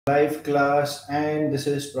live class, and this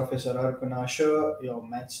is Professor Arpan Ashar, your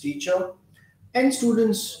maths teacher. And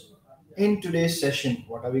students, in today's session,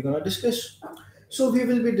 what are we going to discuss? So we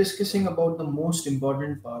will be discussing about the most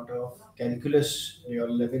important part of calculus, your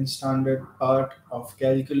 11th standard part of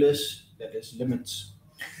calculus, that is limits.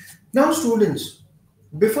 Now, students,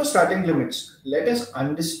 before starting limits, let us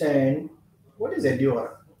understand what is Eduauraa.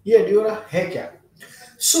 ये Eduauraa है क्या?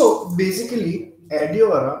 So basically,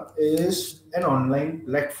 Eduauraa is an online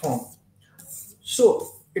platform.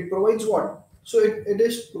 So it provides what? So it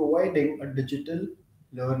is providing a digital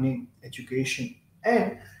learning education,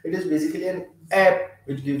 and it is basically an app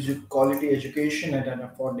which gives you quality education at an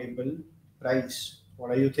affordable price.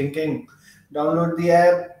 What are you thinking? Download the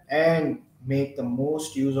app and make the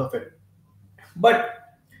most use of it. But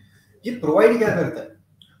ये provide क्या करता है?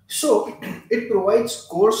 So it provides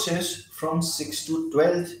courses from 6 to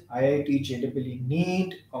 12th IIT, JEE,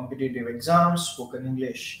 NEET, competitive exams, spoken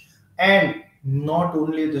English, and not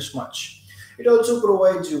only this much. It also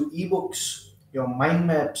provides you ebooks, your mind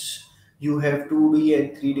maps. You have 2D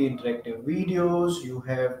and 3D interactive videos. You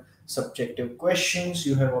have subjective questions.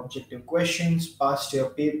 You have objective questions, past year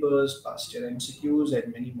papers, past year MCQs,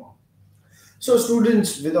 and many more. So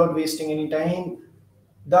students, without wasting any time,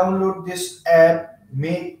 download this app,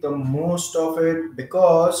 make the most of it,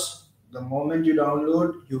 because the moment you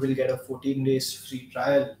download you will get a 14 days free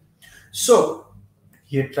trial. So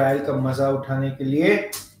ये trial का मजा उठाने के लिए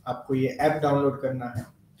आपको ये app download करना है.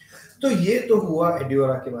 तो ये तो हुआ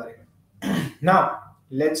एड्यूरा के बारे में. Now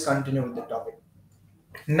let's continue with the topic.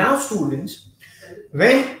 Now students,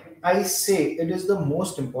 when I say it is the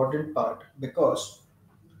most important part, because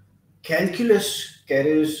calculus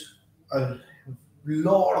carries a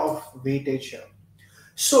lot of weightage here.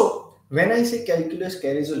 So when I say calculus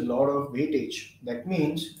carries a lot of weightage, that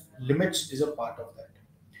means limits is a part of that.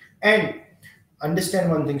 And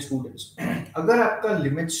understand one thing students, अगर आपका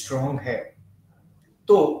limit strong है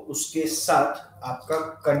तो उसके साथ आपका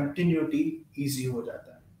continuity easy हो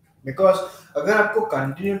जाता है. बिकॉज अगर आपको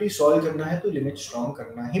कंटिन्यूटी सॉल्व करना है तो लिमिट स्ट्रॉन्ग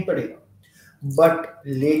करना ही पड़ेगा. बट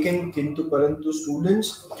लेकिन किंतु परंतु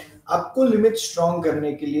स्टूडेंट्स, आपको लिमिट स्ट्रॉन्ग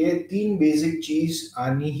करने के लिए तीन बेसिक चीज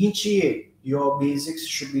आनी ही चाहिए. Your basics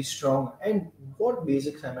should be strong. And what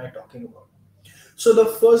basics M I talking about? So the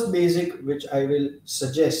first basic which I will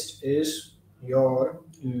suggest is your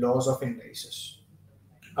laws of indices.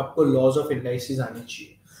 आपको लॉज ऑफ इंडाइसिस आने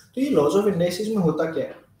चाहिए. तो ये लॉज ऑफ इंडाइसिस में होता क्या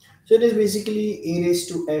है? So it is basically a raised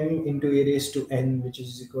to m into a raised to n, which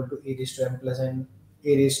is equal to a raised to m plus n.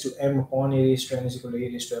 A raised to m upon a raised to n is equal to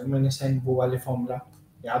a raised to m minus n. वो वाले formula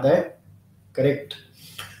याद है? Correct.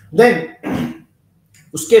 Then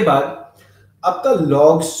उसके बाद आपका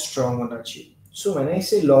logs strong होना चाहिए. So when I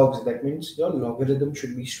से logs, that means your logarithm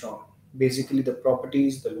should be strong. Basically the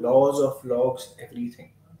properties, the laws of logs, everything.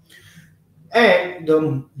 And the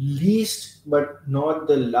least but not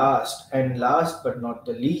the last, and last but not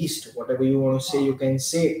the least, whatever you want to say, you can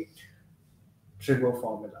say trigo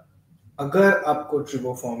formula. अगर आपको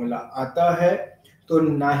trigo formula आता है तो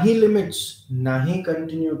ना ही limits, ना ही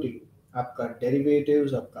continuity, आपका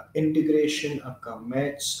derivatives, आपका integration, आपका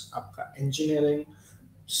मैथ्स, आपका इंजीनियरिंग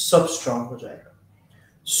सब स्ट्रॉन्ग हो जाएगा.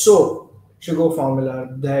 सो trigo formula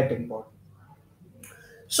that important.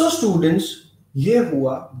 So students, ये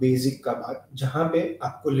हुआ बेसिक का बात, जहां पे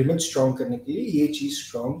आपको लिमिट स्ट्रॉन्ग करने के लिए ये चीज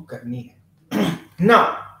स्ट्रॉन्ग करनी है.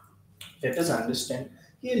 नाउ लेट अस अंडरस्टैंड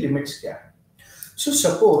ये लिमिट्स क्या है. सो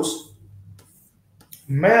सपोज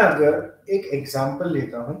मैं अगर एक एग्जांपल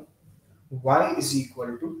लेता हूं, y is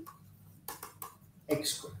equal to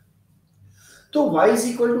x square. तो y is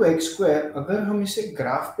equal to x square अगर हम इसे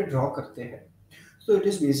ग्राफ पे ड्रॉ करते हैं तो it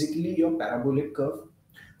is basically your parabolic curve.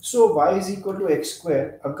 So y is equal to x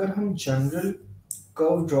square अगर हम जनरल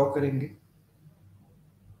कर्व ड्रॉ करेंगे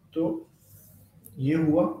तो ये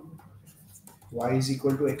हुआ y is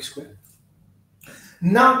equal to x square.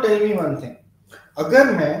 Now tell me one thing,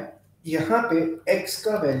 अगर मैं यहाँ पे x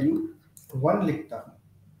का वैल्यू 1 लिखता हूँ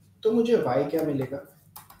तो मुझे y क्या मिलेगा?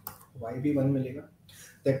 y भी 1 मिलेगा.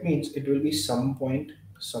 That means it will be some point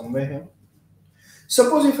somewhere here.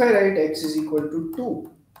 Suppose if I right x is equal to 2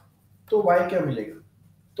 तो y क्या मिलेगा?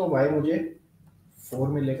 तो y मुझे 4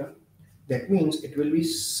 मिलेगा. That means it will be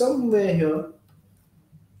somewhere here.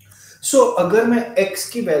 सो अगर मैं x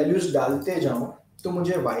की वैल्यूज डालते जाऊं तो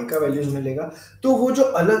मुझे y का वैल्यूज मिलेगा. तो वो जो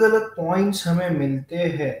अलग अलग पॉइंट्स हमें मिलते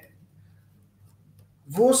हैं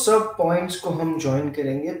वो सब पॉइंट्स को हम ज्वाइन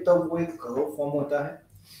करेंगे तब वो एक कर्व फॉर्म होता है.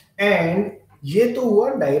 एंड ये तो हुआ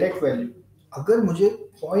डायरेक्ट वैल्यू. अगर मुझे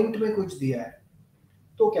पॉइंट में कुछ दिया है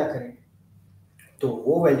तो क्या करेंगे? तो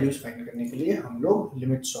वो वैल्यूज फाइंड करने के लिए हम लोग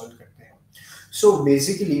लिमिट सॉल्व करते हैं. So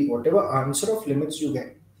basically whatever answer of limits you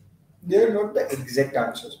get, They are not the exact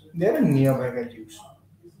answers. They are nearby values.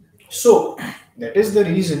 So that is the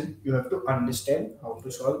reason you have to understand how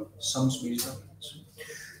to solve sums based on limits.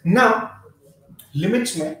 Now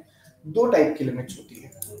limits में दो type की limits होती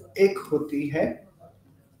है. एक होती है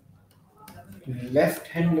left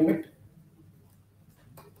hand limit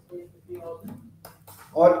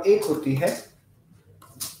और एक होती है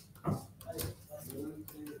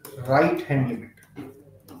राइट हैंड लिमिट.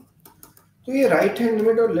 तो ये राइट हैंड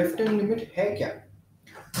लिमिट और लेफ्ट हैंड लिमिट है क्या?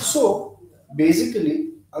 सो बेसिकली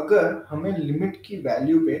अगर हमें लिमिट की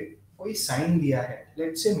वैल्यू पे कोई साइन दिया है,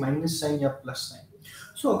 लेट्स से माइनस साइन या प्लस साइन,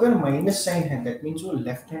 सो अगर माइनस साइन है दैट मींस वो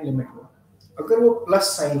लेफ्ट हैंड लिमिट हुआ, अगर वो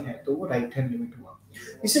प्लस साइन है तो वो राइट हैंड लिमिट हुआ.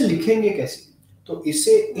 इसे लिखेंगे कैसे? तो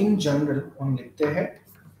इसे इन जनरल हम लिखते हैं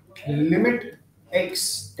limit x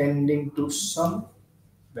tending to some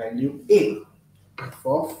value a f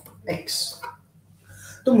of x.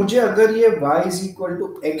 तो मुझे अगर ये y is equal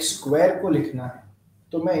to x square को लिखना है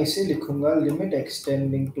तो मैं इसे लिखूंगा limit x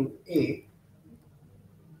tending to a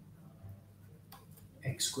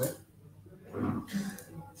x square.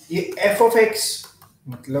 ये f of x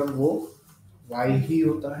मतलब वो y ही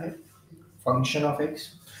होता है, function of x.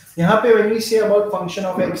 यहाँ पे when we say about function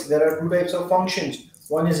of x, there are two types of functions.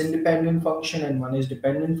 One is independent function and one is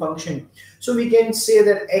dependent function. So we can say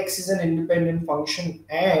that x is an independent function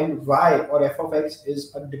and y or f of x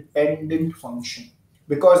is a dependent function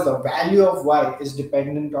because the value of y is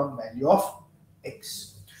dependent on value of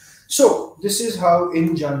x. So this is how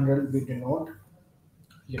in general we denote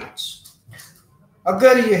limits.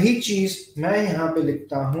 अगर यही चीज मैं यहाँ पे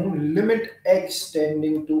लिखता हूं limit x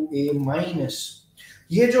tending to a minus,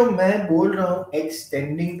 ये जो मैं बोल रहा हूं x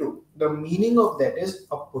tending to, the meaning of that is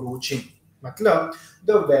approaching, मतलब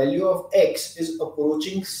the value of x is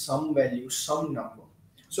approaching some value, some number.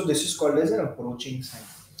 So this is called as an approaching sign.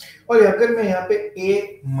 और अगर मैं यहाँ पे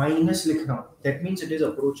a माइनस लिख रहा हूं that means it is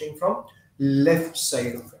approaching from left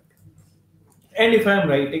side of it. And if I am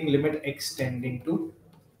writing limit x tending to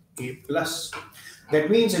a plus, that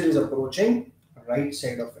means it is approaching right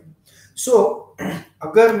side of it. So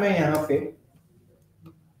अगर मैं यहाँ पे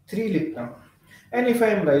 3 लिखता हूँ and if I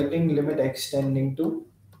am writing limit x tending to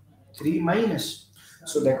 3 minus,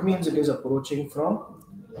 so that means it is approaching from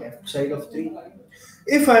left side of 3.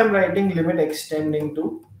 If I am writing limit x tending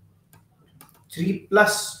to 3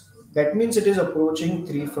 plus, that means it is approaching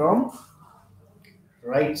 3 from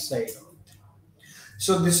right side.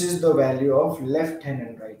 So this is the value of left hand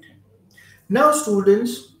and right hand. Now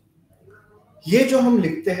students, ये जो हम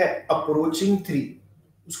लिखते हैं approaching 3,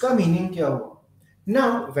 उसका meaning क्या हुआ? Now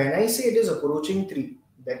when I say it is approaching 3,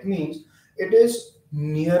 that means it is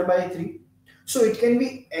nearby 3. So it can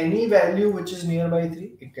be any value which is nearby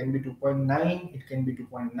 3. It can be 2.9, it can be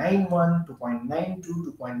 2.91,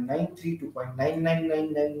 2.92, 2.93,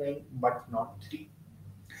 2.99999, but not 3.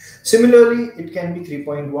 Similarly, it can be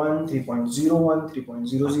 3.1, 3.01,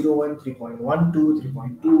 3.001, 3.12,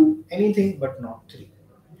 3.2, anything but not 3.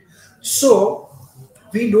 So,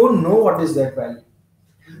 we don't know what is that value.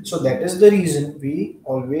 So, that is the reason we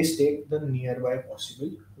always take the nearby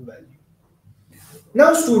possible value.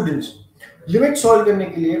 Now, students, limit solve करने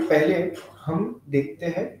के लिए पहले हम देखते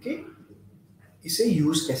हैं कि इसे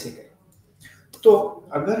use कैसे करें. तो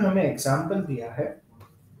अगर हमें एग्जाम्पल दिया है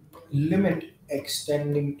limit x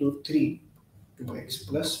tending to 3 to x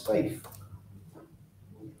plus 5.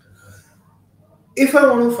 If I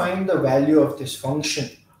want to find the value of this function,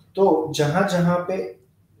 तो जहां जहां पे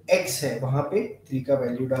x है वहां पे 3 का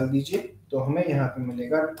वैल्यू डाल दीजिए, तो हमें यहाँ पे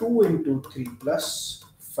मिलेगा 2 into 3 plus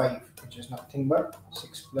 5, which is nothing but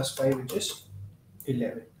 6 plus 5, which is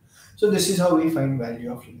 11. So this is how we find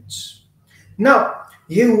value of limits. Now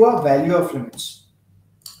ये हुआ value of limits.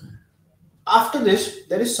 After this,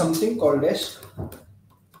 there is something called as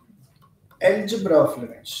algebra of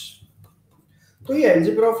limits. तो ये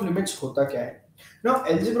algebra of limits होता क्या है? Now,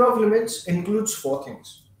 algebra of limits includes 4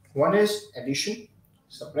 things. One is addition,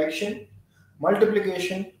 subtraction,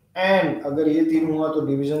 multiplication, and अगर ये 3 हुआ तो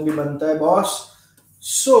division भी बनता है boss.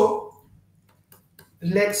 So,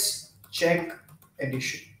 let's check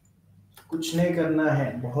addition. कुछ नहीं करना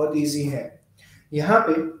है, बहुत easy है. यहाँ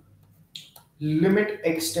पे limit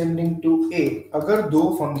x tending to a, अगर दो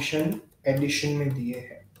फंक्शन एडिशन में दिए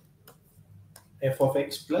हैं f of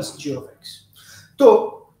x plus g of x, तो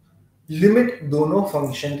लिमिट दोनों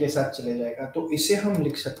फंक्शन के साथ चले जाएगा. तो इसे हम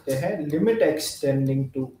लिख सकते हैं limit x tending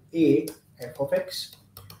to a f of x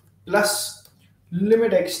plus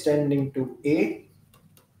limit x tending to a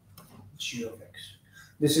g of x.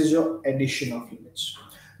 This is your addition of limits.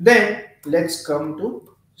 Then let's come to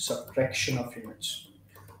subtraction of limits.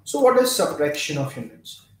 So what is subtraction of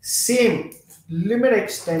limits? Same limit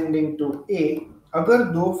x tending to ए अगर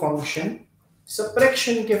दो function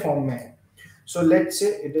subtraction के form में है. So let's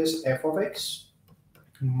say it is F of x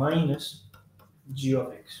minus ji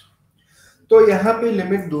of x. तो यहाँ पे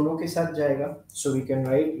limit दोनों के साथ जाएगा. So we can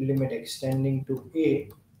write limit x tending to A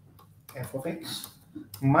F of x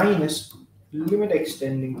minus limit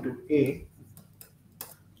x tending to A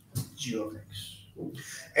ji of x.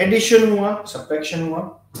 Addition हुआ, subtraction हुआ,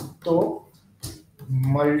 तो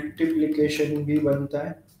मल्टीप्लिकेशन भी बनता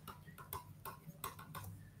है.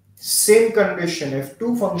 Same condition, if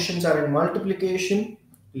two functions are in multiplication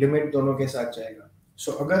limit दोनों के साथ जाएगा.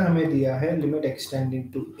 सो अगर हमें दिया है limit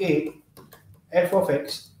x tending to A f of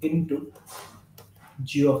x into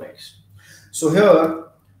g of x. So here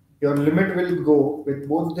your limit will go with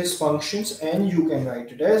both these functions and you can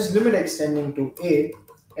write it as limit extending to a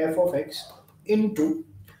f of x into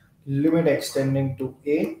limit extending to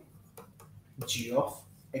a g of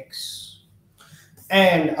x.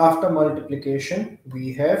 And after multiplication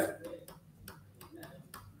we have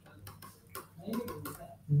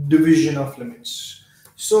division of limits.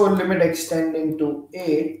 So limit extending to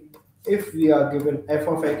a, if we are given f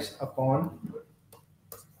of x upon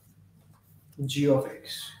g of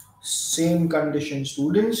x, same condition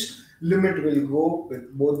students, limit will go with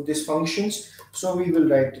both these functions. So we will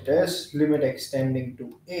write it as limit extending to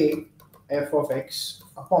a f of x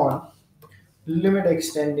upon limit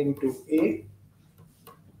extending to a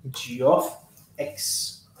g of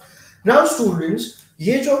x. Now students,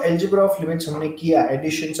 ये जो algebra of limits हमने किया,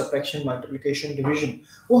 addition, subtraction, multiplication, division,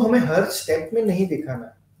 वो हमें हर step में नहीं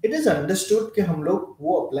दिखाना. It is understood कि हम लोग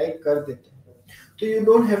वो apply कर देते हैं. So you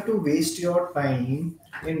don't have to waste your time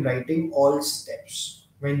in writing all steps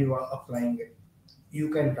when you are applying it. You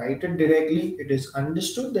can write it directly. It is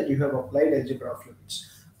understood that you have applied algebra of limits.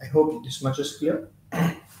 I hope this much is clear.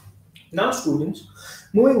 Now students,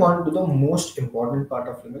 moving on to the most important part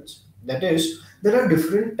of limits, that is there are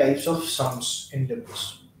different types of sums in limits.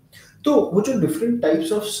 तो वो जो different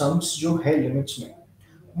types of sums जो है limits में,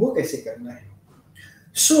 वो कैसे करना है?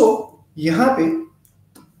 So यहाँ पे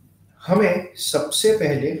हमें सबसे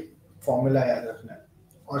पहले फॉर्मूला याद रखना है,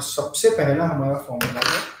 और सबसे पहला हमारा फॉर्मूला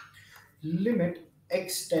है limit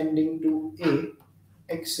x tending to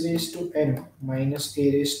a x raised to n minus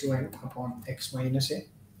a raised to n upon x minus a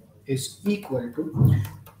is equal to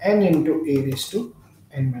n into a raised to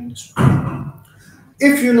n minus 1.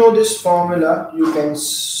 If you know this formula, you can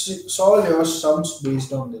solve your sums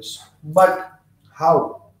based on this. But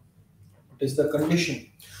how? What is the condition?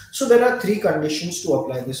 So there are three conditions to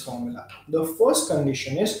apply this formula. The first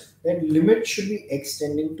condition is that limit should be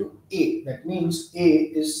extending to a. That means a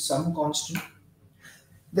is some constant.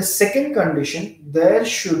 The second condition, there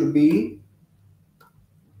should be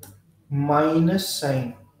minus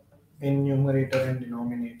sign in numerator and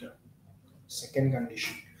denominator. Second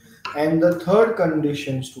condition. And the third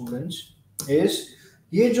condition students is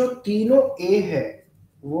ये जो तीनों a है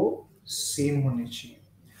वो same होने चाहिए.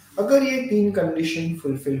 अगर ये तीन कंडीशन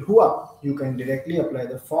फुलफिल हुआ, you can directly apply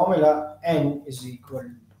the formula n is equal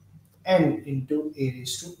to n into a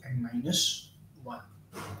raised to n minus 1.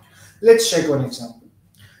 Let's check one example.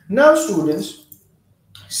 Now students,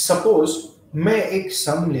 suppose मैं एक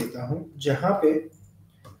सम लेता हूं जहां पे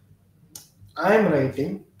I am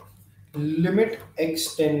writing limit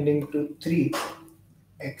extending to 3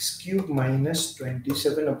 x cube minus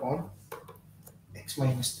 27 upon x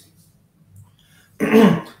minus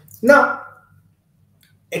 3. Now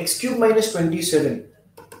x cube minus 27,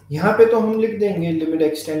 यहाँ पे तो हम लिख देंगे limit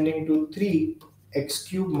extending to 3 x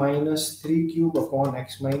cube minus 3 cube upon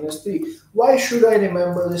x minus 3. Why should I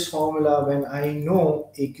remember this formula when I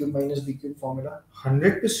know a cube minus b cube formula?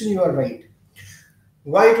 100% you are right.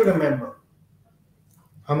 Why to remember?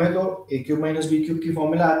 हमें तो a cube minus B cube की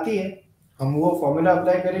formula आती है, हम वो formula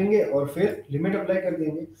apply करेंगे और फिर लिमिट अप्लाई कर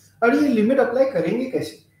देंगे. और ये लिमिट अप्लाई करेंगे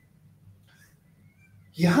कैसे?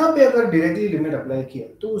 यहाँ पे अगर डायरेक्टली लिमिट अप्लाई किया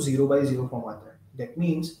तो 0/0 फॉर्म आता है. That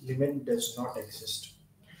means limit does not exist.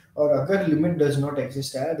 और अगर लिमिट डज नॉट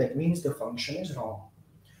एग्जिस्ट आया, that means the function is wrong.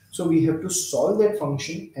 So we have to solve that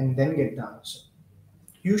function and then get the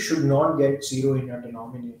answer. You should not gate 0 in your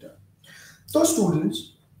denominator. तो students,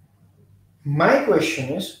 my question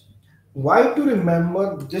is, why to remember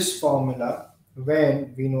this formula when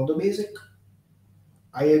we know the basic?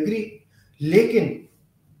 I agree. लेकिन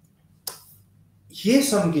ये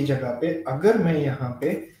सम की जगह पे अगर मैं यहाँ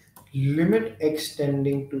पे limit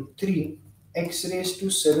extending to 3 x raised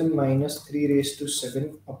to 7 minus 3 raised to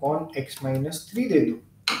 7 upon x minus 3 दे दूं,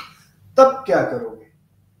 तब क्या करोगे?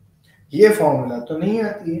 ये फॉर्मूला तो नहीं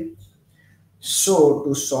आती है. So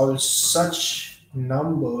to solve such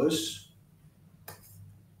numbers,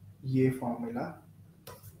 ये फॉर्मूला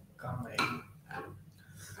काम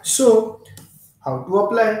आएगी। So how to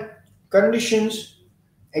apply conditions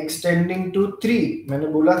x tending to 3, मैंने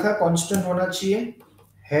बोला था कांस्टेंट होना चाहिए,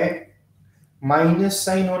 है, माइनस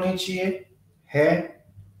साइन होने चाहिए, है,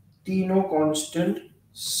 तीनों कांस्टेंट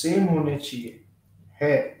सेम होने चाहिए,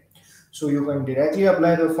 है। So you can directly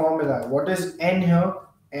apply the formula. What is n here?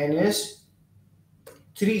 N is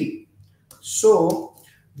 3. So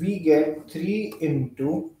we get 3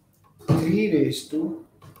 into 3 raised to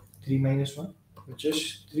 3 minus 1, which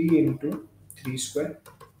is 3 into 3 square,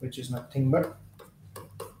 which is nothing but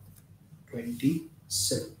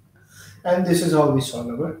 27. And this is how we solve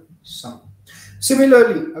our sum.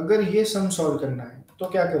 Similarly, अगर ये sum solve करना है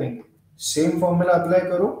तो क्या करेंगे? Same formula apply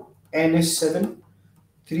करो. N is 7.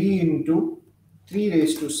 3 into 3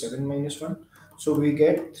 raised to 7 minus 1. So we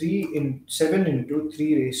get 7 into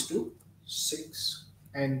 3 raised to 6.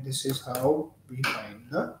 And this is how we find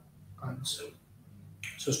the answer.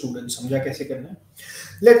 So students, समझा कैसे करना है?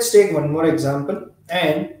 Let's take one more example.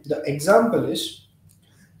 And the example is,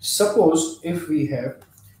 suppose if we have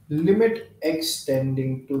limit x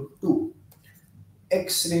tending to 2,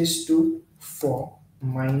 x raised to 4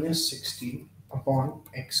 minus 16 upon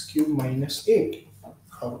x cube minus 8.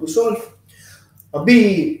 How to solve?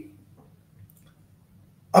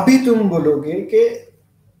 अभी तुम बोलोगे कि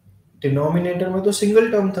denominator में तो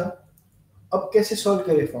सिंगल टर्म था, अब कैसे solve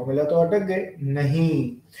करें, फॉर्मूला तो अटक गए।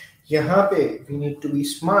 नहीं, यहाँ पे we need to be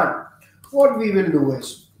smart. What we will do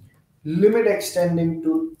is limit x tending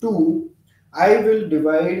to 2, I will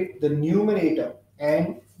divide the numerator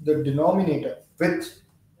and the denominator with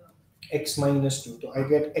x minus 2. So I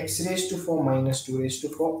get x raised to 4 minus 2 raised to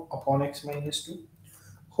 4 upon x minus 2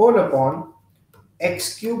 whole upon x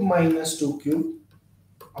cube minus 2 cube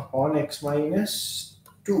upon x minus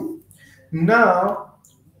 2. Now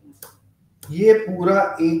ये पूरा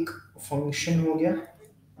एक function हो गया,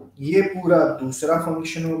 ये पूरा दूसरा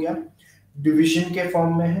function हो गया, डिवीजन के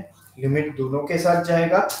फॉर्म में है, लिमिट दोनों के साथ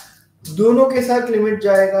जाएगा, दोनों के साथ लिमिट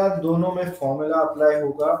जाएगा, दोनों में फॉर्मूला अप्लाई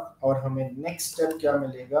होगा और हमें नेक्स्ट स्टेप क्या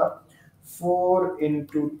मिलेगा, 4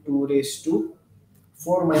 into 2 raised to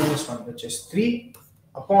 4 minus 1, which is 3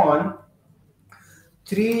 upon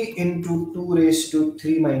 3 into 2 raised to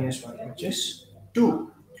 3 minus 1, which is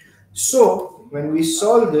 2. So when we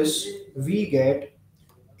solve this, we get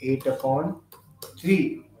 8 upon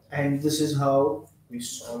 3, and this is how we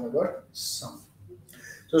solve our sum.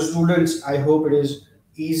 So students, I hope it is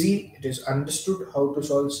easy, it is understood how to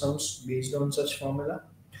solve sums based on such formula.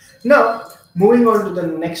 Now moving on to the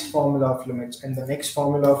next formula of limits, and the next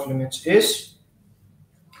formula of limits is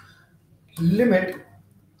limit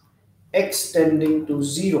x tending to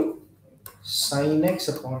 0 sin x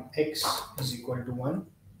upon x is equal to 1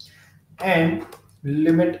 and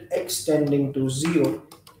limit x tending to 0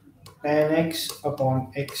 tan x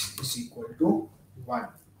upon x is equal to 1.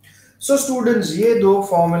 So students, ये दो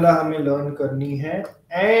formula हमें learn करनी है,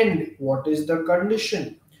 and what is the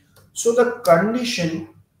condition? So the condition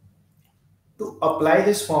to apply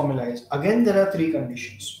this formula is, again there are three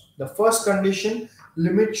conditions. The first condition,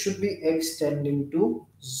 limit should be x tending to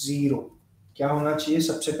 0. क्या होना चाहिए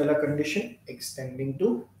सबसे पहला condition, x tending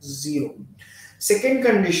to 0. Second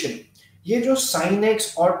condition, ये जो sin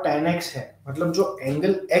x और tan x है, मतलब जो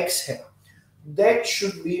एंगल x है, that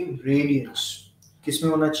should be in radians. किस में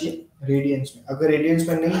होना चाहिए, रेडियंस में. अगर रेडियंस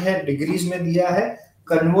में नहीं है, डिग्रीज में दिया है,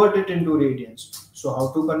 convert it into radians. So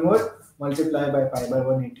how to convert? Multiply by pi by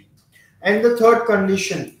 180. And the third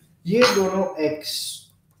condition, ये दोनों x,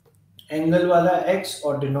 एंगल वाला x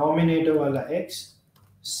और डिनोमिनेटर वाला x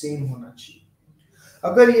सेम होना चाहिए.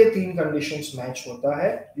 अगर ये तीन कंडीशंस मैच होता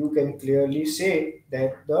है, you can clearly say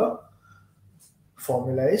that the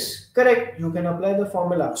formula is correct. You can apply the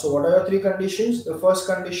formula. So what are your three conditions? The first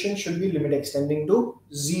condition should be limit extending to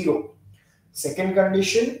 0. Second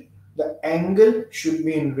condition, the angle should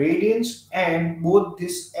be in radians and both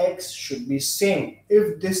this x should be same.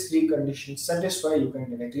 If these three conditions satisfy, you can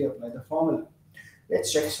directly apply the formula.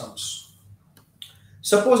 Let's check sums.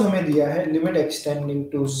 Suppose हमें दिया है limit extending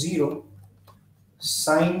to 0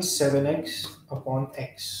 sin 7x upon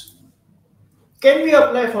x. Can we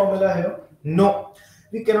apply formula here? No,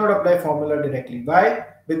 we cannot apply formula directly. Why?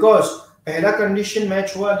 Because पहला condition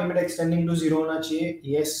match हुआ, limit extending to 0 होना चाहिए.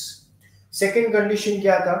 Yes. Second condition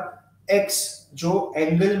क्या था, x जो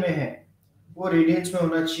एंगल में है वो रेडियंस में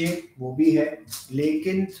होना चाहिए, वो भी है,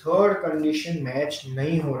 लेकिन थर्ड कंडीशन मैच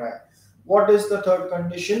नहीं हो रहा है. What is the third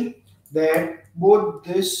condition? That both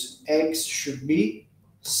this x should be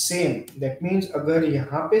same. That means अगर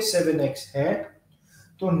यहाँ पे 7x है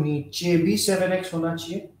तो नीचे भी 7x होना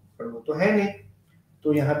चाहिए, पर वो तो है नहीं.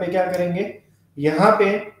 तो यहाँ पे क्या करेंगे, यहाँ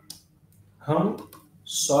पे हम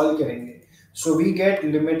सॉल्व करेंगे. So we get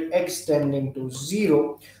limit x tending to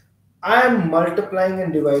 0. I am multiplying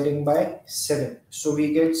and dividing by 7. So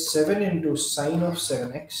we get 7 into sine of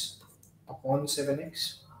 7x upon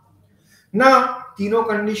 7x. Now तीनों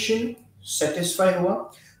condition satisfy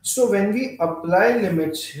हुआ. So when we apply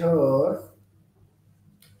limits here,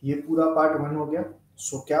 ये पूरा part 1 हो गया.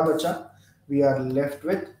 So क्या बचा? We are left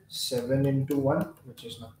with 7 into 1, which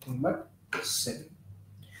is nothing but 7.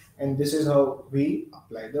 And this is how we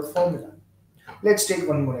apply the formula. Let's take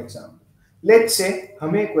one more example. Let's say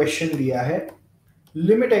हमें question दिया है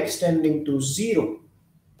limit extending to 0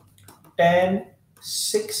 tan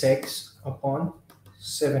 6x upon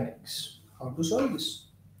 7x. How to solve this?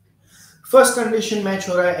 First condition match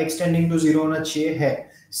हो रहा है extending to 0 होना चाहिए है.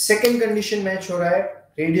 Second condition match हो रहा है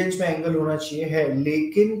रेडियंस में एंगल होना चाहिए है,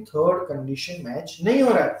 लेकिन थर्ड कंडीशन मैच नहीं हो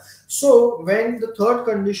रहा है. So when the third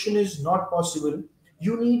condition is not possible,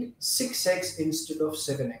 you need 6x instead of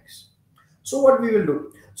 7x. So what we will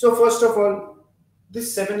do? So first of all,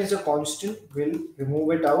 this 7 is a constant. We'll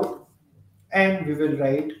remove it out and we will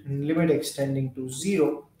write limit extending to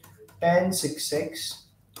 0 tan 6x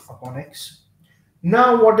upon x.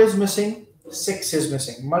 Now what is missing? 6 is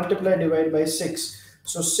missing. Multiply, divide by 6.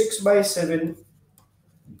 So 6 by 7,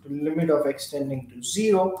 limit of extending to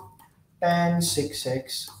 0 tan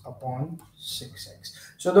 6x upon 6x.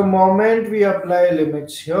 So the moment we apply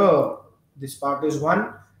limits here, this part is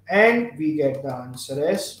 1 and we get the answer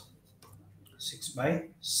as 6 by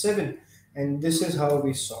 7, and this is how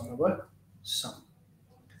we solve our sum.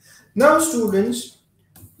 Now students,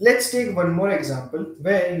 let's take one more example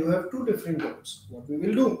where you have two different terms. What we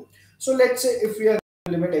will do? So let's say if we are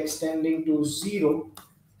limit extending to 0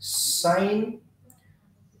 sine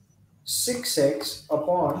 6x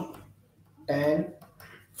upon tan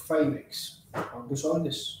 5x. How to solve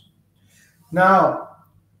this? Now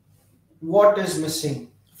what is missing?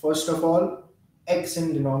 First of all, x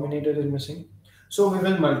in denominator is missing, so we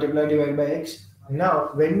will multiply, divide by x. Now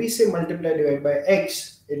when we say multiply, divide by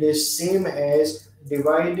x, it is same as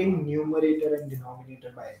dividing numerator and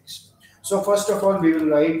denominator by x. So first of all, we will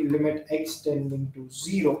write limit x tending to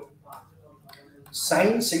 0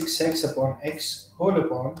 sine 6x upon x whole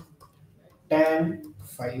upon tan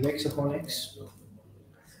 5x upon x.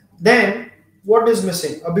 Then what is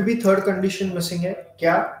missing? अभी भी third condition missing है.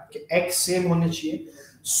 क्या? कि x same होने चाहिए.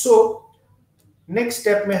 So next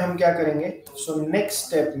step में हम क्या करेंगे? So next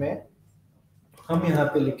step में हम यहाँ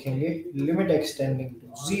पे लिखेंगे limit extending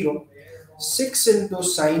to 0 6 into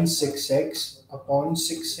sine 6x upon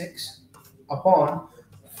 6x upon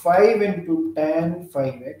 5 into tan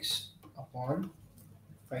 5x upon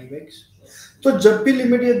 5x. तो जब भी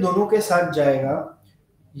लिमिट ये दोनों के साथ जाएगा,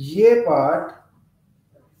 ये पार्ट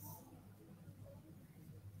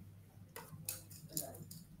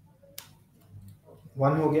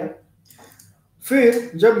वन हो गया.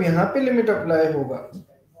 फिर जब यहां पे लिमिट अप्लाई होगा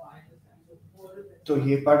तो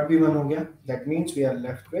ये पार्ट भी वन हो गया. That means we are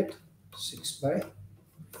left with 6 by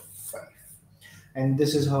 5, and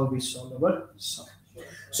this is how we solve our sum.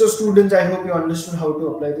 So students, I hope you understood how to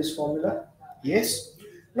apply this formula. Yes.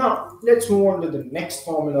 Now let's move on to the next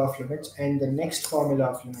formula of limits, and the next formula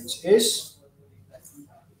of limits is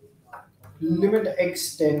limit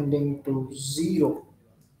x tending to 0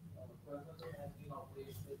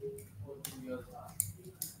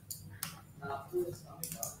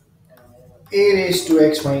 a raised to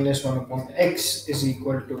x minus 1 upon x is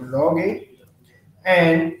equal to log a,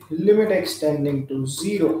 and limit x tending to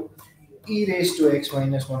 0 e raised to x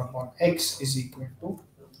minus 1 upon x is equal to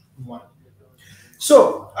 1.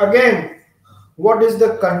 So again, what is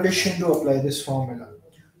the condition to apply this formula?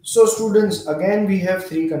 So students, again we have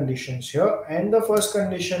three conditions here, and the first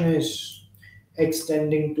condition is x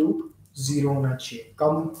tending to 0 होना चाहिए,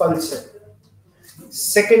 compulsory.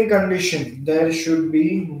 Second condition, there should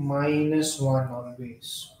be minus 1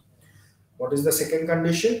 always. What is the second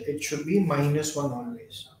condition? It should be minus 1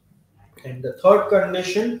 always. And the third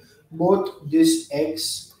condition, both this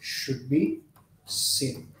x should be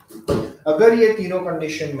same. अगर ये तीनों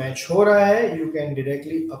condition match हो रहा है, you can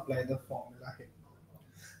directly apply the formula here.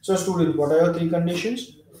 So student, what are your three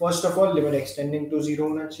conditions? First of all, limit extending to 0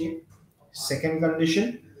 होना चाहिए. Second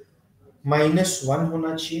condition, minus 1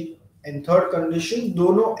 होना चाहिए. And third condition,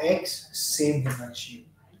 दोनों x same होना चाहिए.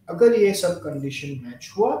 अगर ये सब condition match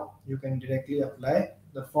हुआ, you can directly apply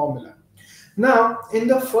the formula. Now, in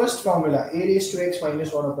the first formula, a raised to x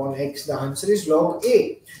minus 1 upon x, the answer is log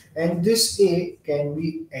a, and this a can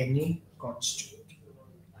be any constant.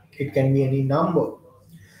 It can be any number.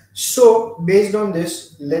 So, based on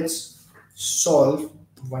this, let's solve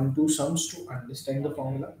 1-2 sums to understand the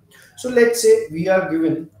formula. So, let's say we are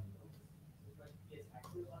given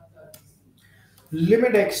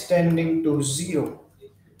limit extending to 0,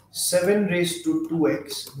 7 raised to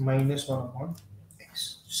 2x minus 1 upon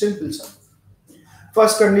x. Simple sum.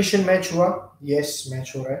 First condition match हुआ, yes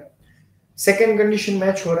match हो रहा है. Second condition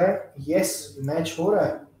match हो रहा है, yes match हो रहा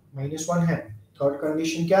है, -1 है. थर्ड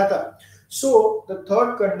कंडीशन क्या था? So the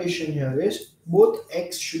third condition here is both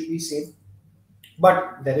x should be same, but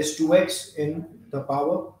there is 2x in the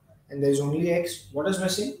power and there is only x. What is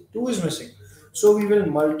missing? 2 is missing. So we will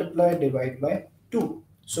multiply divide by 2.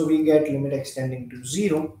 So we get limit extending to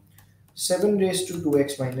 0, 7 raised to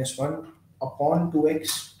 2x minus 1 upon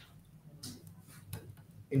 2x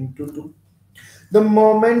into 2. The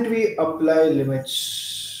moment we apply limits,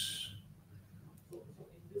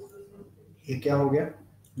 ये क्या हो गया?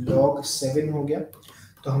 log 7 हो गया,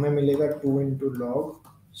 तो हमें मिलेगा 2 into log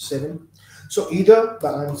 7. So either the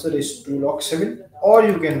answer is 2 log 7 or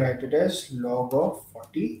you can write it as log of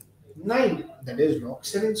 49, that is log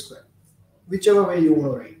 7 square. Whichever way you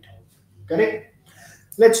want to write. Correct?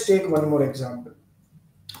 Let's take one more example.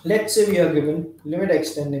 Let's say we are given limit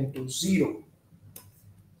extending to 0,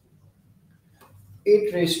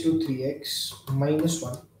 8 raised to 3x minus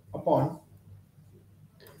 1 upon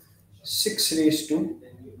 6 raised to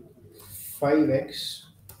 5x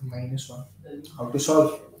minus 1. How to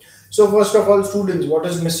solve? So first of all, students, what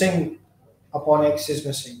is missing upon x is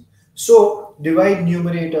missing. So divide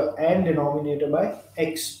numerator and denominator by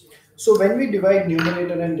x. So when we divide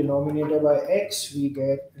numerator and denominator by x, we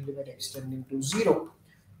get limit extending to 0.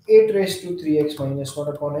 8 raised to 3x minus 1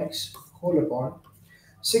 upon x whole upon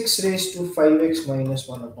 6 raised to 5x minus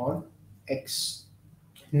 1 upon x.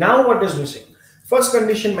 Now what is missing? First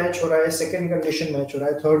condition match हो रहा है, second condition match हो रहा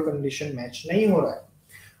है, third condition match नहीं हो रहा है.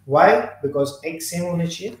 Why? Because x same होने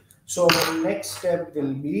चाहिए. So our next step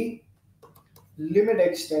will be limit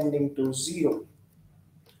extending to 0,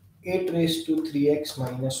 8 raised to 3x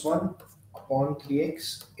minus 1 upon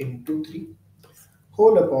 3x into 3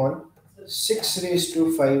 whole upon 6 raised to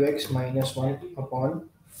 5x minus 1 upon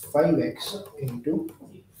 5x into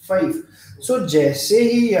 5. So जैसे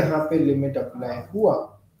ही यहाँ पे limit apply हुआ,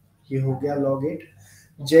 ये हो गया log 8.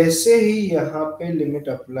 जैसे ही यहाँ पे लिमिट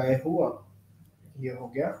अप्लाई हुआ, ये हो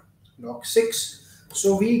गया log 6.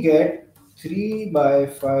 So we get 3 by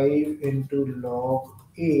 5 into log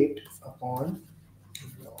 8 upon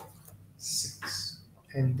log 6.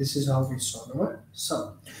 And this is how we solve our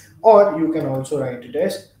sum. Or you can also write it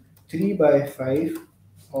as 3 by 5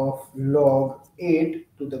 of log 8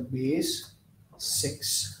 to the base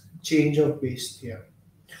 6. Change of base theorem.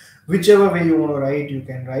 Whichever way you want to write, you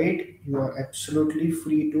can write. You are absolutely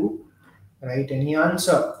free to write any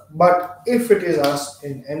answer. But if it is asked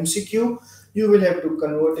in MCQ, you will have to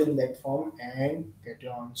convert in that form and get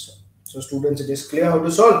your answer. So students, it is clear how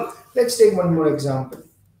to solve. Let's take one more example.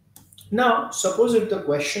 Now, suppose if the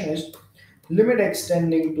question is limit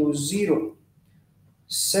extending to 0,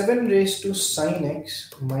 7 raised to sin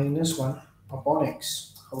x minus 1 upon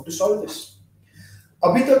x. How to solve this?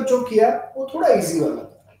 अभी तक जो किया वो थोड़ा easy वाला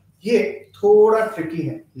था, ये थोड़ा ट्रिकी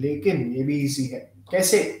है, लेकिन ये भी इजी है.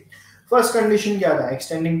 कैसे? फर्स्ट कंडीशन क्या था?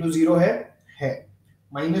 एक्सटेंडिंग टू 0 है,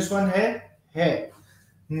 -1 है.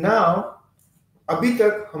 नाउ अभी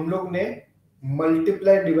तक हम लोग ने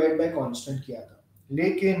मल्टीप्लाई डिवाइड बाय कांस्टेंट किया था,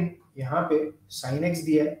 लेकिन यहाँ पे sin x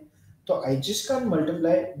दिया है, तो I just can't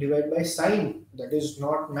multiply divide by sin. That is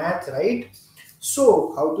not math, right?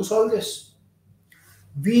 So how to solve this?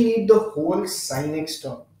 We need the whole sin x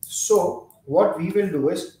term. So what we will do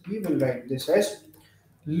is we will write this as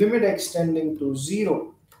limit extending to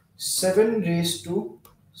 0, 7 raised to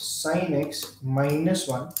sin x minus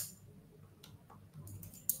 1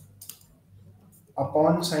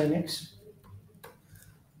 upon sin x.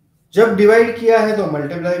 जब divide किया है तो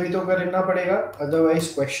multiply भी तो करना पड़ेगा,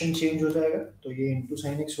 otherwise question change हो जाएगा. तो ये इनटू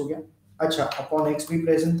sin x हो गया. अच्छा, अपॉन x भी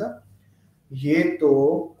प्रेजेंट था, ये तो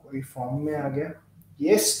कोई फॉर्म में आ गया.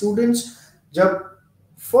 यस स्टूडेंट्स, जब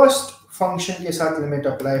फर्स्ट फंक्शन के साथ लिमिट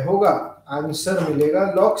अप्लाई होगा, आंसर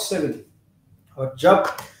मिलेगा log 7. और जब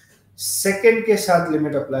सेकंड के साथ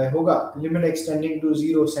लिमिट अप्लाई होगा, limit x tending to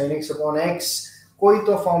 0 sin x upon x, कोई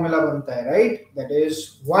तो फॉर्मूला बनता है, right? That is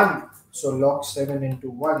 1. So log 7 into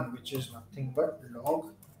 1, which is nothing but log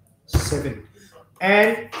 7.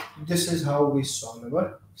 And this is how we solve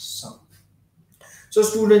our sum. So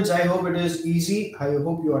students, I hope it is easy. I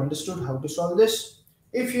hope you understood how to solve this.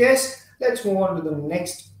 If yes, let's move on to the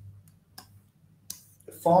next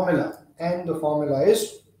formula. And the formula is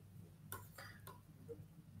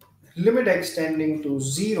limit extending to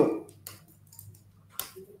 0,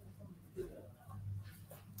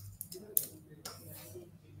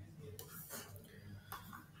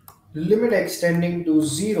 limit extending to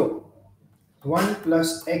 0, 1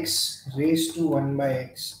 plus x raised to 1 by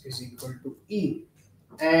x is equal to e,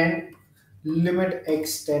 and limit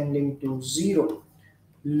x tending to 0,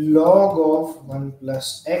 log of 1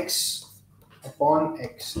 plus x upon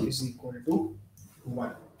x is equal to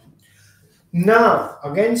 1. Now,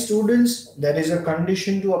 again students, there is a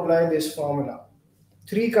condition to apply this formula.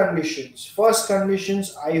 Three conditions. First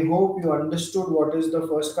conditions, I hope you understood what is the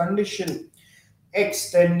first condition.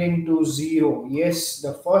 X tending to 0. Yes,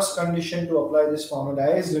 the first condition to apply this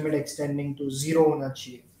formula is limit x tending to 0 होना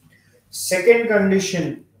चाहिए. Second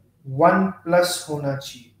condition, 1 plus होना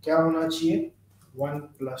चाहिए. क्या होना चाहिए? 1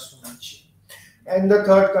 plus होना चाहिए. And the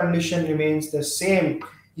third condition remains the same.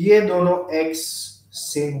 ये दोनों x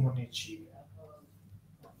same होने चाहिए.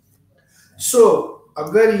 So,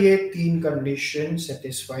 अगर ये तीन condition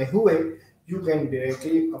satisfy हुए, you can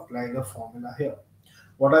directly apply the formula here.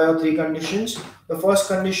 What are your three conditions? The first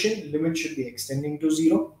condition, limit should be extending to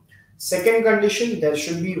 0. Second condition, there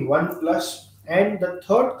should be 1 plus. And the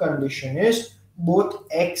third condition is both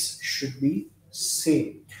x should be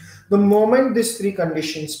same. The moment these three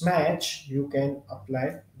conditions match, you can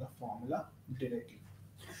apply the formula directly.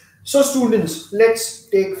 So students, let's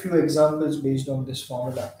take few examples based on this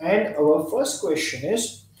formula. And our first question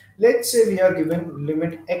is, let's say we are given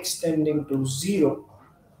limit x tending to 0,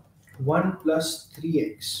 1 plus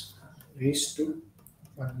 3x raised to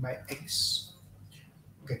 1 by x.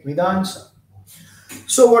 Get me the answer.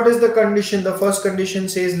 So what is the condition? The first condition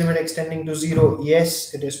says limit x tending to 0.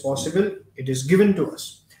 Yes, it is possible. It is given to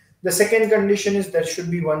us. The second condition is there should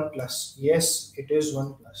be 1 plus. Yes, it is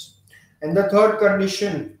 1 plus. And the third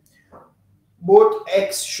condition, both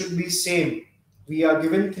x should be same. We are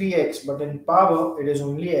given 3x, but in power, it is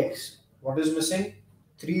only x. What is missing?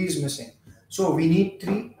 3 is missing. So we need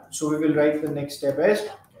 3. So we will write the next step as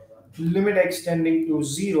limit x tending to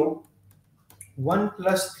 0, 1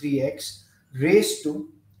 plus 3x raised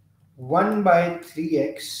to 1 by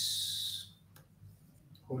 3x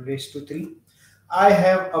whole raised to 3. I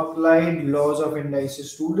have applied laws of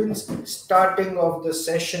indices, students. Starting of the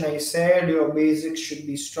session, I said your basics should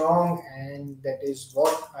be strong, and that is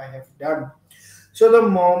what I have done. So the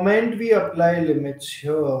moment we apply limits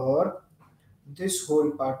here, this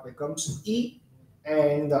whole part becomes E,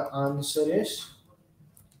 and the answer is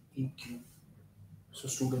EQ. So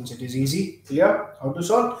students, it is easy. Clear how to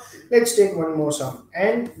solve? Let's take one more sum.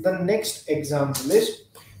 And the next example is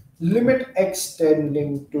limit x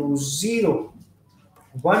tending to 0,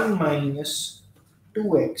 1 minus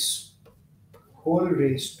 2x whole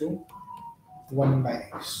raised to 1 by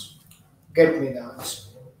x. Get me the answer.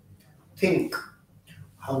 Think.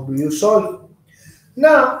 How do you solve?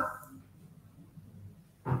 Now,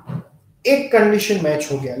 एक condition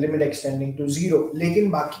match हो गया limit x tending to 0, लेकिन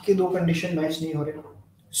बाकी के दो condition match नहीं हो रहे.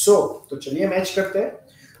 तो चलिए मैच करते हैं.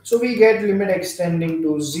 So we get limit extending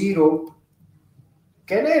to 0.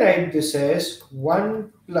 Can I write this as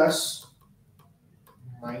 1 plus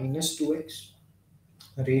minus 2x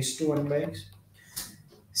raised to 1 by x?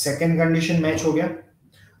 Second condition match हो गया.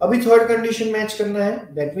 अभी थर्ड कंडीशन मैच करना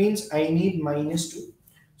है. That means I need minus 2.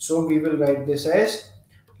 So we will write this as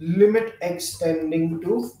limit extending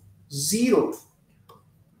to 0,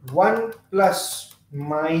 1 plus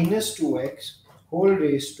minus 2x whole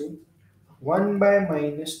raised to 1 by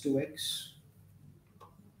minus 2x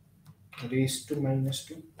raised to minus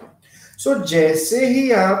 2. So जैसे ही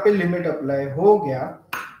यहाँ पे limit apply हो गया,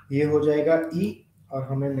 ये हो जाएगा e और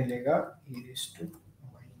हमें मिलेगा e raised to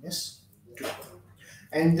minus 2.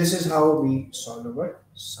 And this is how we solve our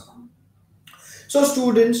sum. So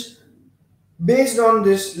students, based on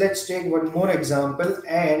this, let's take one more example,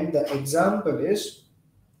 and the example is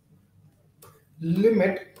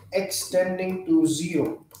limit x tending to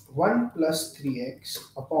 0, 1 plus 3x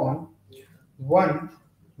upon 1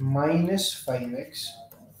 minus 5x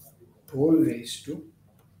whole raised to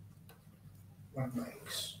 1 by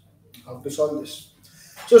x. How to solve this?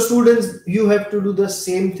 So students, you have to do the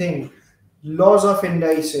same thing. Laws of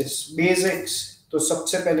indices, basics. तो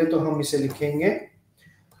सबसे पहले तो हम इसे लिखेंगे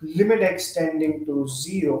limit x tending to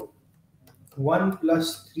 0, 1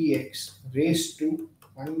 plus 3x raised to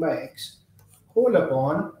 1 by x whole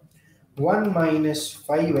upon 1 minus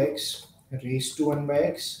 5x raised to 1 by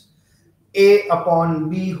x. A upon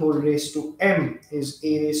b whole raised to m is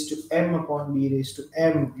a raised to m upon b raised to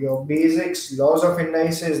m. Your basics, laws of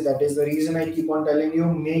indices, that is the reason I keep on telling you,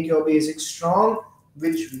 make your basics strong,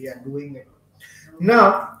 which we are doing it.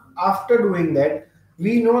 Now, after doing that,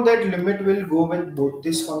 we know that limit will go with both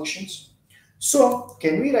these functions. So,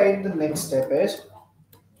 can we write the next step as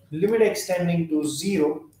limit x tending to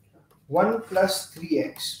 0, 1 plus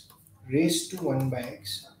 3x raised to 1 by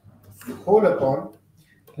x whole upon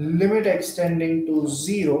limit extending to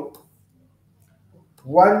 0,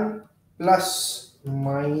 1 plus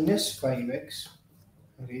minus 5x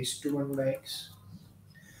raised to 1 by x.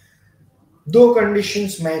 दो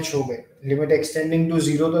conditions match हो गए, limit x tending to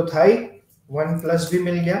 0 तो था ही, 1 plus भी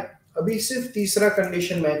मिल गया, अभी सिर्फ तीसरा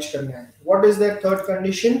कंडीशन मैच करना है. What is that third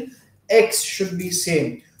condition? x should be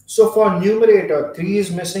same. So for numerator 3 is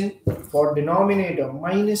missing, for denominator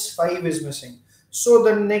minus 5 is missing. So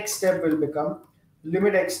the next step will become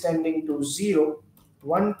limit extending to 0,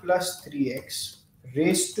 1 plus 3x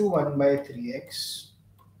raised to 1 by 3x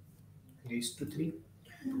raised to 3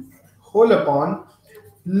 whole upon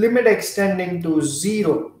limit extending to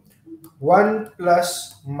 0, 1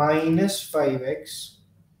 plus minus 5x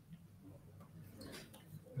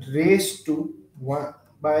raised to 1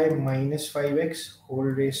 by minus 5x whole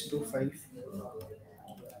raised to 5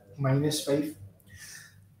 minus 5.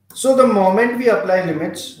 So the moment we apply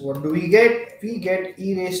limits, what do we get? We get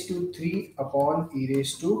e raised to 3 upon e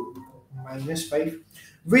raised to minus 5,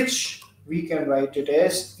 which we can write it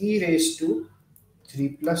as e raised to 3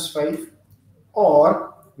 plus 5,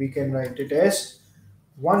 or we can write it as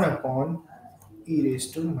 1 upon e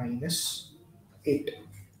raised to minus 8.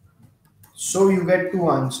 So you get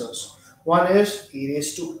two answers. One is e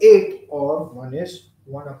raised to 8 or one is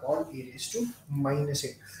 1 upon e raised to minus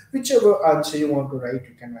 8. Whichever answer you want to write,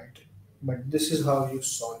 you can write it. But this is how you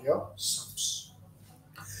solve your sums.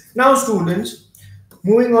 Now students,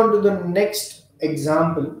 moving on to the next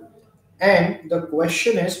example, and the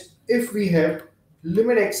question is, if we have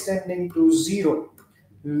limit extending to 0,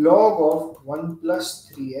 log of 1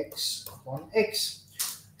 plus 3x upon x.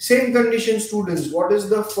 Same condition students. What is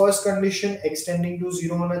the first condition? Extending to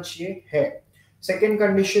 0 होना चाहिए है. Second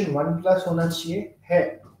condition 1 plus होना चाहिए है.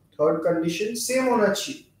 Third condition same होना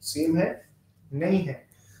चाहिए. Same है? नहीं है.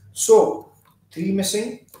 So 3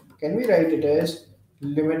 missing. Can we write it as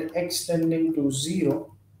limit extending to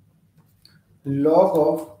 0, log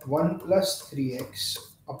of 1 plus 3x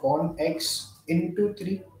upon x into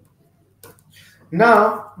 3.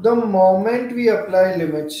 Now the moment we apply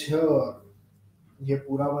limits here, ये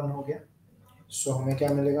पूरा 1 हो गया. सो हमें क्या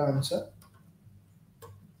मिलेगा answer?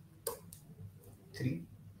 3.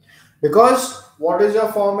 Because what is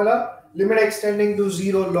your formula? Limit extending to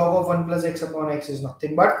 0, log of 1 plus x upon x is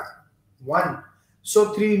nothing but 1.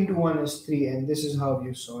 So 3 into 1 is 3, and this is how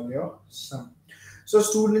you solve your sum. So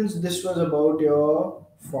students, this was about your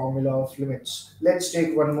formula of limits. Let's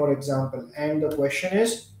take one more example, and the question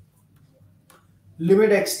is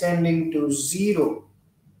limit extending to 0,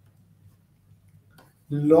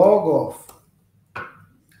 log of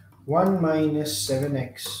 1 minus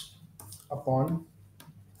 7x upon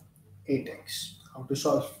 8x. How to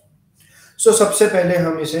solve? So सबसे पहले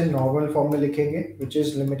हम इसे normal form में लिखेंगे, which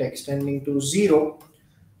is limit extending to 0,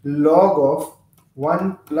 log of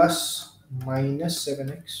 1 plus minus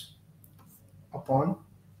 7x upon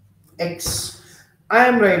x. I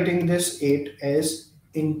am writing this 8 as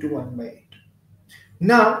into 1 by 8.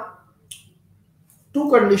 Now two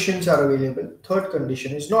conditions are available. Third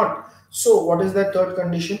condition is not. So what is that third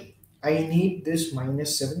condition? I need this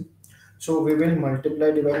minus 7. So we will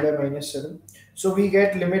multiply, divide by minus 7. So we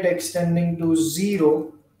get limit extending to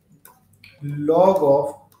 0, log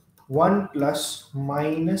of 1 plus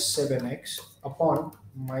minus 7x upon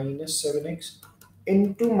minus 7x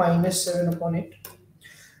into minus 7 upon 8.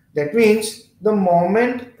 That means the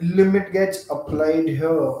moment limit gets applied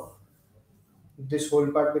here, this whole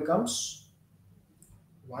part becomes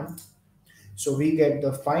 1. So we get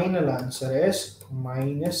the final answer as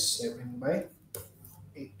minus 7 by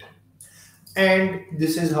 8. And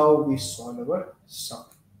this is how we solve our sum.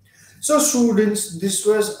 So students, this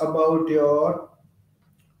was about your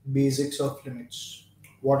basics of limits.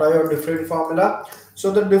 What are your different formula?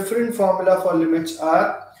 So the different formula for limits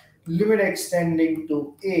are limit extending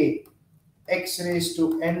to a, x raised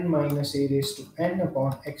to n minus a raised to n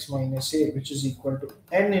upon x minus a, which is equal to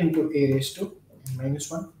n into a raised to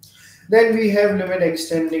minus 1. Then we have limit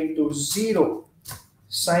extending to 0,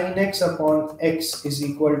 sin x upon x is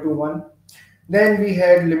equal to 1. Then we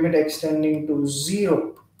had limit extending to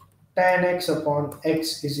 0, tan x upon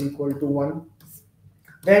x is equal to 1.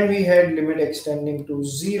 Then we had limit extending to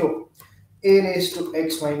 0, a raised to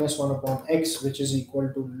x minus 1 upon x, which is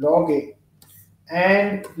equal to log a.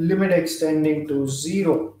 And limit extending to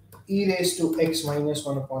 0, e raised to x minus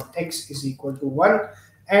 1 upon x is equal to 1.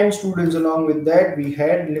 And students, along with that, we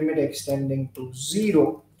had limit extending to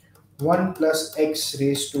 0, 1 plus x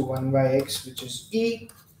raised to 1 by x, which is e,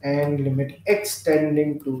 and limit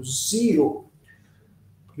extending to 0,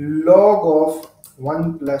 log of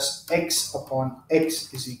 1 plus x upon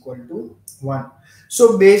x is equal to 1.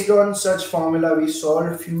 So based on such formula, we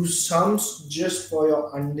solve few sums just for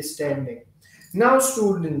your understanding. Now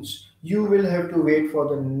students, you will have to wait for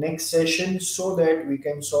the next session so that we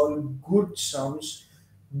can solve good sums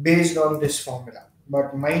based on this formula.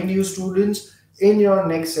 But mind you students, in your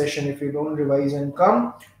next session, if you don't revise and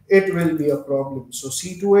come, it will be a problem. So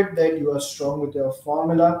see to it that you are strong with your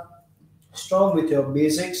formula, strong with your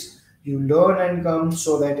basics, you learn and come,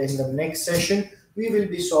 so that in the next session we will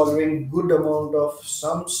be solving good amount of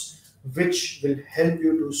sums which will help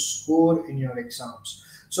you to score in your exams.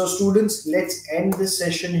 So students, let's end this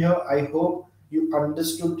session here. I hope you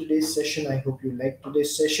understood today's session. I hope you liked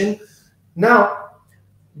today's session. Now,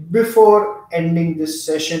 before ending this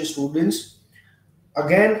session students,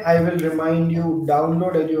 again, I will remind you,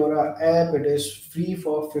 download Eduauraa app. It is free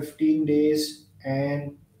for 15 days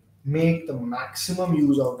and make the maximum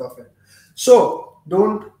use out of it. So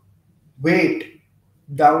don't wait.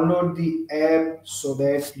 Download the app so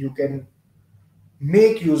that you can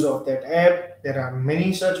make use of that app. There are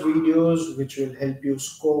many such videos which will help you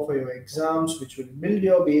score for your exams, which will build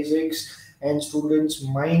your basics. And students,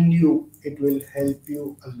 mind you, it will help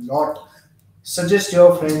you a lot. Suggest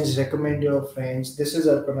your friends, recommend your friends. This is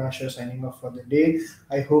Arpan Ashar signing off for the day.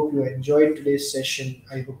 I hope you enjoyed today's session.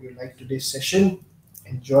 I hope you liked today's session.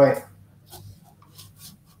 Enjoy.